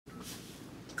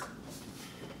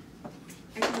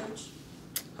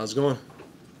How's it going?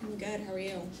 I'm good. How are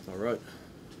you? All right.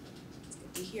 It's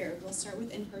good to hear. We'll start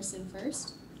with in person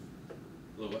first.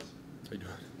 Hello, Wes. How you doing?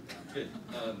 Good.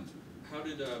 How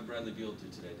did Bradley Beal do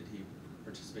today? Did he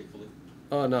participate fully?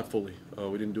 Not fully.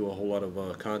 We didn't do a whole lot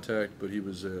of contact, but he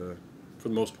was, for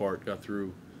the most part, got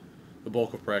through the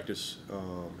bulk of practice.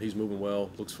 He's moving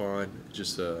well, looks fine.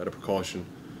 Just out of precaution,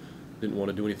 didn't want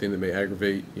to do anything that may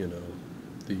aggravate,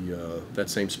 that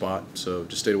same spot. So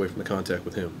just stayed away from the contact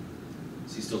with him.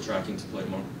 Is he still tracking to play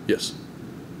tomorrow? Yes.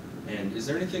 And is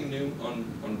there anything new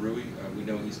on Rui? We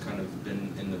know he's kind of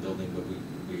been in the building, but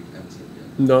we haven't seen it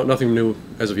yet. No, nothing new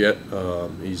as of yet.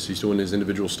 He's doing his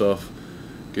individual stuff,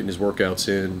 getting his workouts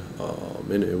in,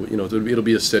 and it'll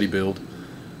be a steady build.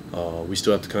 We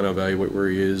still have to kind of evaluate where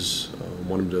he is.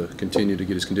 Want him to continue to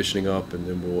get his conditioning up, and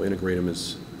then we'll integrate him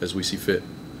as we see fit.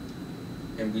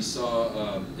 And we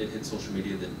saw it hit social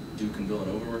media that Duke and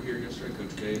Villanova were here yesterday.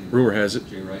 Coach K. And Rumor has it.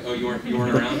 Jay Wright. Oh, you weren't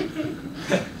around?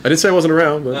 I didn't say I wasn't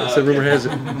around, but I said rumor has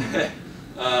it.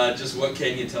 Just what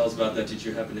can you tell us about that? Did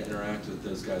you happen to interact with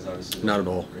those guys? Obviously, not at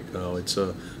all. No, it's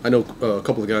I know a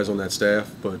couple of guys on that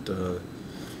staff, but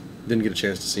didn't get a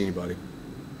chance to see anybody.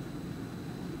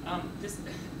 This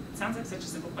sounds like such a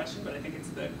simple question, but I think it's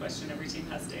the question every team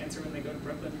has to answer when they go to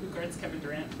Brooklyn. Who guards Kevin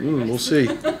Durant for you guys? We'll see.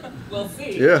 We'll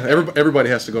see. Yeah, everybody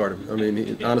has to guard him. I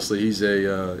mean, honestly, he's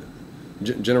a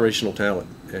generational talent,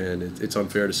 and it's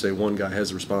unfair to say one guy has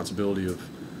the responsibility of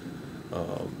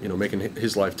making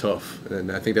his life tough.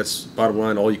 And I think that's bottom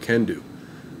line. All you can do,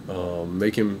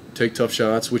 make him take tough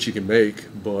shots, which he can make,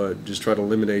 but just try to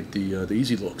eliminate the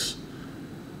easy looks.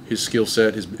 His skill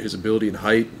set, his ability in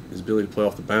height, his ability to play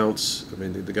off the bounce. I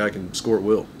mean, the guy can score at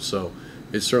will. So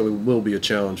it certainly will be a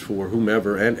challenge for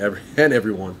whomever and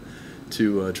everyone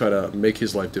to try to make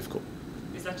his life difficult.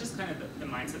 Is that just kind of the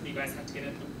mindset that you guys have to get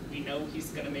in? We know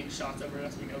he's going to make shots over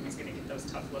us. We know he's going to get those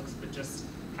tough looks. But just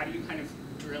how do you kind of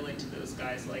drill into those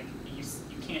guys? Like you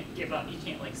can't give up. You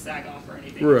can't like sag off or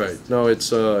anything. Right. No,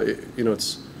 it's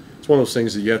it's one of those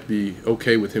things that you have to be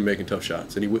okay with him making tough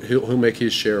shots, and he'll make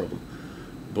his share of them.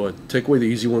 But take away the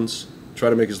easy ones. Try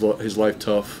to make his life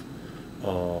tough. We're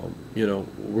going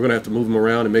to have to move him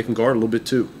around and make him guard a little bit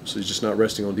too. So he's just not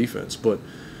resting on defense. But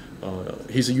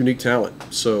he's a unique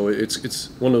talent. So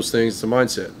it's one of those things. It's a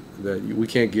mindset that we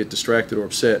can't get distracted or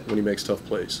upset when he makes tough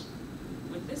plays.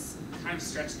 With this kind of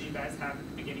stretch that you guys have at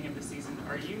the beginning of the season,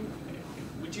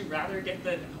 would you rather get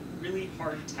the really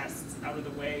hard tests out of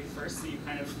the way first, so you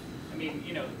kind of,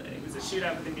 it was a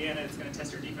shootout with Indiana. It's going to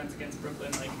test your defense against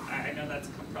Brooklyn. Like I know that's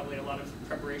probably a lot of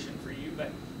preparation for you,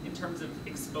 but in terms of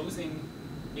exposing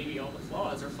maybe all the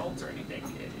flaws or faults or anything,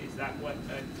 is that what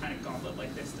a kind of gauntlet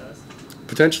like this does?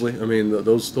 Potentially. I mean,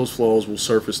 those flaws will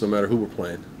surface no matter who we're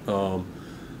playing.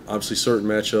 Obviously, certain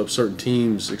matchups, certain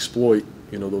teams exploit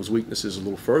those weaknesses a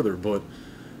little further, but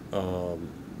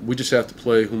we just have to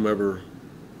play whomever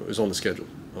is on the schedule.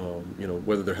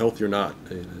 Whether they're healthy or not.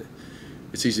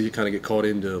 It's easy to kind of get caught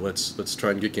into let's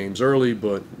try and get games early,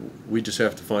 but we just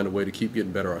have to find a way to keep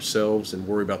getting better ourselves and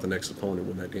worry about the next opponent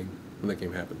when that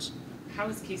game happens. How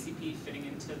is KCP fitting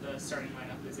into the starting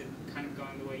lineup? Is it kind of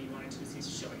going the way you wanted to? Is he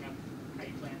showing up how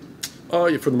you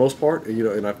planned? Yeah, for the most part,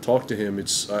 and I've talked to him.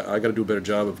 I got to do a better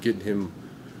job of getting him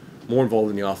more involved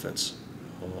in the offense,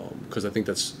 because I think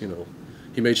that's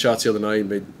he made shots the other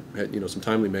night, had some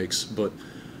timely makes, but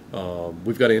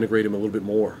we've got to integrate him a little bit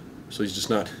more so he's just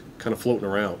not kind of floating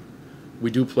around.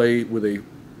 We do play with a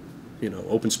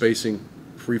open spacing,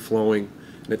 free flowing,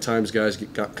 and at times guys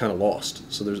got kind of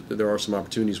lost. So there are some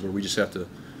opportunities where we just have to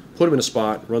put him in a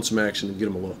spot, run some action, and get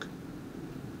him a look.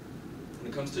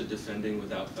 When it comes to defending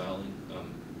without fouling,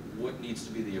 what needs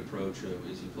to be the approach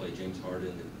as you play James Harden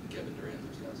and Kevin Durant,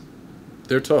 those guys?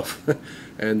 They're tough,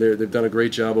 and they've done a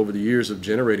great job over the years of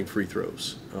generating free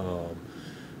throws.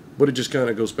 But it just kind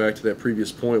of goes back to that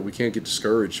previous point. We can't get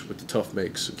discouraged with the tough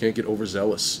makes. We can't get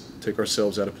overzealous, take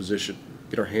ourselves out of position,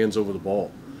 get our hands over the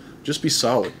ball. Just be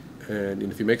solid, and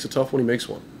if he makes a tough one, he makes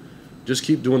one. Just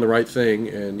keep doing the right thing,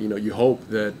 and you hope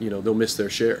that they'll miss their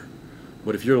share.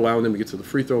 But if you're allowing them to get to the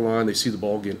free throw line, they see the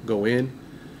ball go in.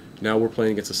 Now we're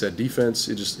playing against a set defense.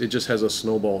 It just has a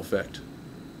snowball effect.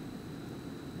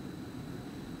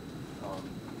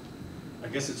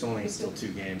 I guess it's only still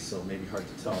 2 games, so maybe hard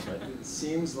to tell, but it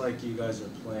seems like you guys are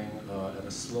playing at a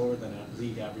slower than a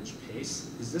league average pace.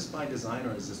 Is this by design,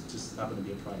 or is this just happen to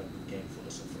be a product of game flow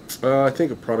so far? I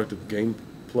think a product of game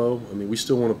flow. I mean, we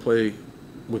still want to play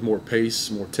with more pace,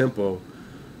 more tempo,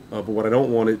 but what I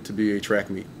don't want it to be a track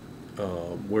meet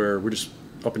where we're just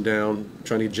up and down,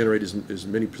 trying to generate as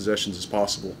many possessions as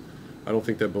possible. I don't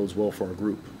think that bodes well for our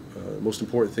group. The most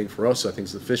important thing for us, I think,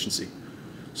 is efficiency.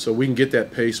 So we can get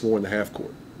that pace more in the half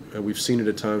court. and we've seen it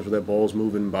at times where that ball's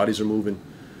moving, bodies are moving.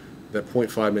 That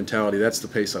 .5 mentality, that's the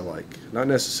pace I like. Not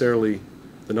necessarily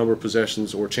the number of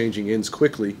possessions or changing ends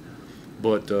quickly,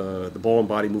 but the ball and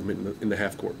body movement in the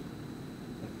half court.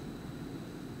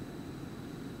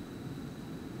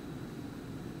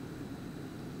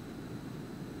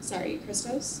 Sorry,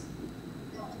 Christos?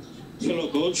 Hello,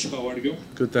 Coach. How are you?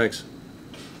 Good, thanks.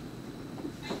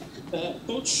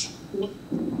 Coach,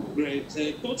 great.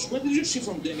 Coach, what did you see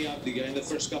from Denny Avdiga in the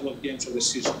first couple of games of the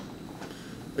season?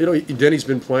 You know, Denny's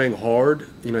been playing hard.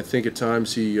 You know, I think at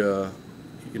times he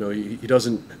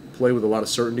doesn't play with a lot of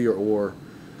certainty or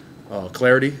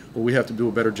clarity. Well, we have to do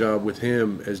a better job with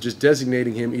him as just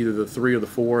designating him either the 3 or the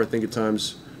 4. I think at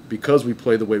times, because we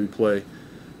play the way we play,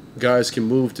 guys can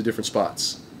move to different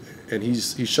spots. And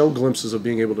he's shown glimpses of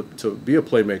being able to be a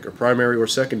playmaker, primary or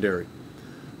secondary.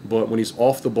 But when he's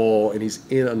off the ball and he's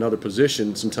in another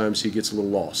position, sometimes he gets a little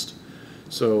lost.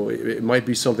 So it might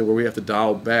be something where we have to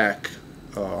dial back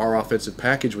our offensive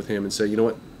package with him and say, you know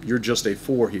what, you're just a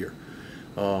 4 here.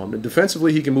 And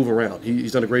defensively, he can move around.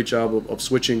 He's done a great job of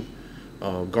switching,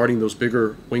 guarding those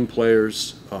bigger wing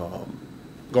players,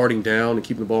 guarding down and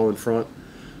keeping the ball in front.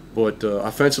 But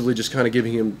offensively, just kind of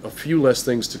giving him a few less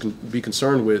things to be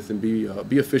concerned with and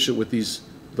be efficient with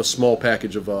the small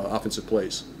package of offensive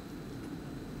plays.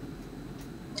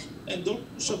 And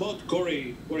also about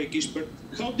Corey Kispert,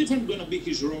 how different going to be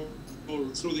his role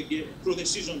through the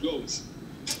season goes?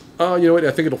 You know what?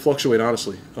 I think it'll fluctuate,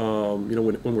 honestly. You know,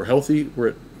 when we're healthy, we're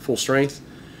at full strength,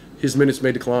 his minutes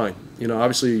may decline. You know,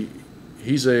 obviously,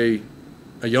 he's a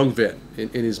young vet in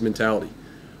his mentality.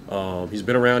 He's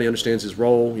been around. He understands his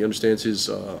role. He understands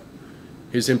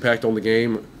his impact on the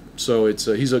game. So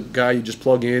he's a guy you just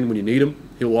plug in when you need him.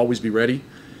 He'll always be ready,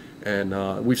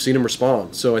 and we've seen him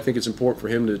respond. So I think it's important for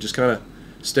him to just kind of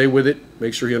stay with it,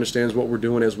 make sure he understands what we're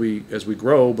doing as we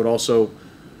grow, but also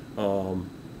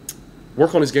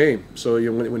work on his game. So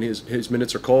you know, when his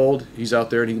minutes are called, he's out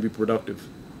there and he can be productive.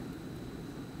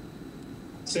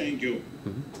 Thank you.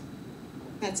 Mm-hmm.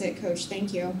 That's it, Coach.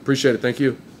 Thank you. Appreciate it. Thank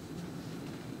you.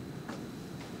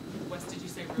 Wes, did you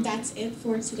say? That's it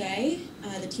for today.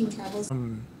 The team travels.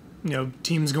 You know,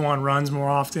 teams go on runs more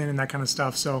often and that kind of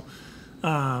stuff. So,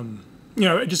 you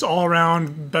know, just all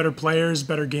around better players,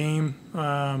 better game.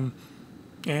 And,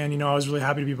 you know, I was really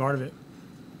happy to be part of it.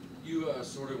 You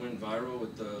sort of went viral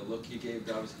with the look you gave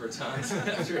Davis Bertans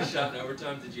after a shot in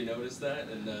overtime. Did you notice that?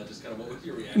 And just kind of what was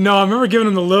your reaction? No, I remember giving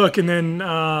him the look and then,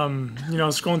 you know,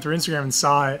 scrolling through Instagram and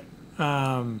saw it.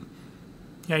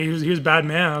 Yeah, he was a bad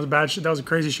man. That was a bad. That was a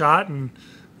crazy shot, and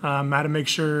I had to make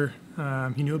sure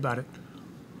he knew about it.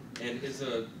 And is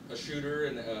a shooter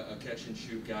and a catch and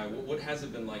shoot guy, what has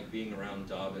it been like being around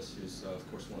Davis, who's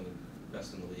of course one of the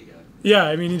best in the league at? Yeah,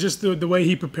 I mean, just the way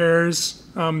he prepares,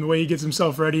 the way he gets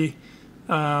himself ready.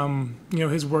 You know,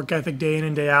 his work ethic day in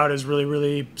and day out is really,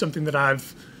 really something that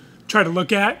I've tried to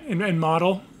look at and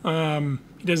model.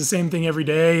 He does the same thing every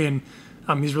day, and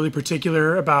he's really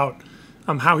particular about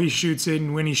how he shoots it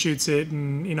and when he shoots it,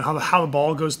 and you know how the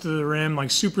ball goes through the rim, like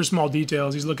super small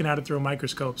details. He's looking at it through a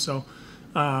microscope. So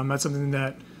that's something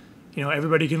that you know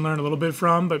everybody can learn a little bit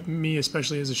from, but me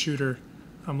especially as a shooter,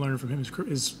 learning from him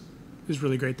is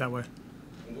really great that way.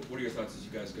 And what are your thoughts as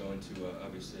you guys go into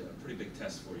obviously a pretty big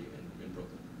test for you in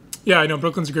Brooklyn? Yeah, I know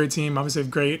Brooklyn's a great team. Obviously,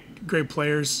 they have great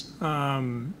players,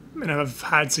 and have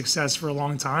had success for a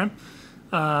long time.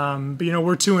 But you know,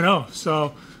 we're 2-0,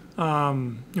 so you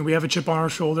know, we have a chip on our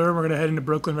shoulder. We're gonna head into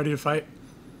Brooklyn ready to fight.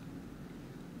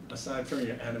 Aside from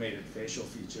your animated facial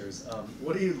features,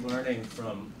 what are you learning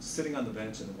from sitting on the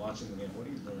bench and watching the game? What are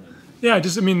you learning? Yeah,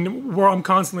 I'm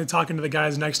constantly talking to the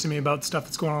guys next to me about stuff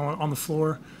that's going on the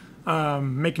floor,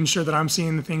 making sure that I'm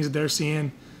seeing the things that they're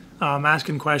seeing,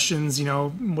 asking questions, you know,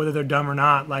 whether they're dumb or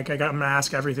not. Like I'm gonna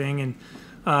ask everything, and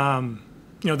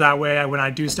you know, that way when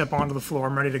I do step onto the floor,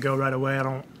 I'm ready to go right away. I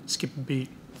don't skip a beat.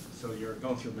 So you're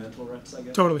going through mental reps, I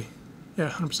guess? Totally. Yeah,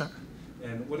 100%.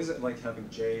 And what is it like having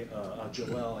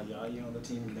Joel Ayayi on the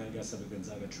team? You guys have a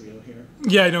Gonzaga trio here?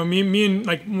 Yeah, you know, me and,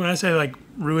 like, when I say, like,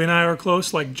 Rui and I are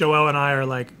close, like, Joel and I are,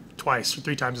 like, twice or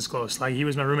 3 times as close. Like, he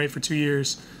was my roommate for 2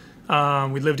 years.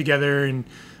 We lived together, and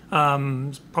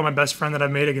he's probably my best friend that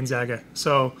I've made at Gonzaga.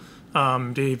 So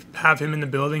to have him in the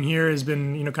building here has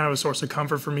been, you know, kind of a source of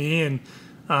comfort for me, and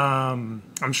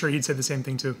I'm sure he'd say the same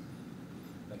thing, too.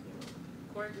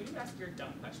 Corey, can you ask your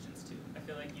dumb questions, too? I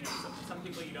feel like, you know, some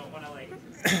people you don't want to, like...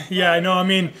 Yeah, I know. I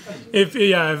mean, if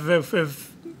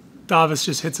Davis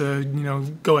just hits a, you know,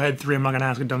 go-ahead 3, I'm not going to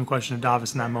ask a dumb question to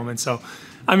Davis in that moment. So,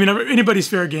 I mean, anybody's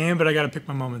fair game, but I got to pick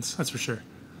my moments. That's for sure.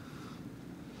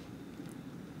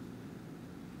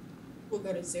 We'll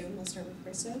go to Zoom. We'll start with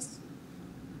Christos.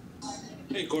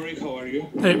 Hey Corey, how are you?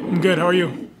 Hey, I'm good. How are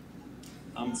you?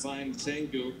 I'm fine,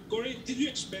 thank you. Corey, did you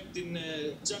expect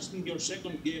just in your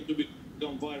second game to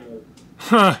become viral?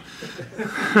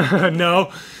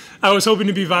 No, I was hoping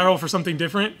to be viral for something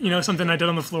different. You know, something I did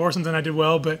on the floor, something I did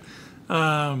well. But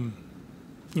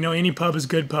you know, any pub is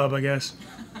good pub, I guess.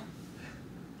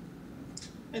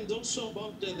 And also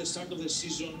about the start of the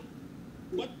season,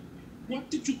 what were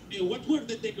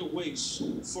the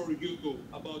takeaways for you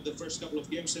about the first couple of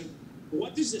games, and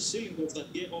what is the ceiling of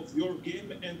that game, of your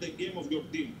game and the game of your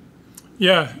team?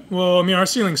 Yeah, well, I mean, our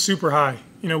ceiling's super high.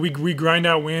 You know, we grind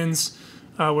out wins.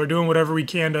 We're doing whatever we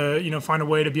can to find a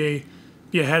way to be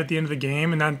ahead at the end of the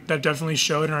game, and that definitely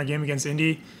showed in our game against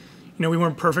Indy. You know, we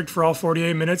weren't perfect for all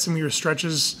 48 minutes, and there were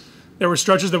stretches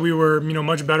that we were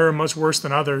much better and much worse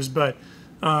than others, but.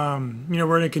 We're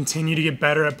going to continue to get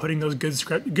better at putting those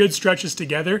good stretches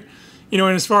together. You know,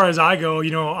 and as far as I go,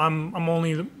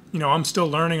 I'm still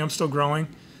learning, I'm still growing,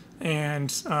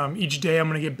 and each day I'm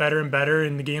going to get better and better,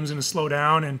 and the game's going to slow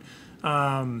down, and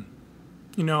I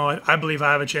believe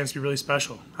I have a chance to be really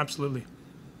special. Absolutely.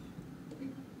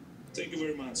 Thank you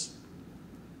very much.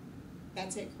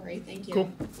 That's it, Corey. Thank you.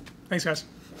 Cool. Thanks, guys.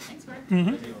 Thanks, Mark. Mm-hmm.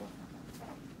 Thank you all.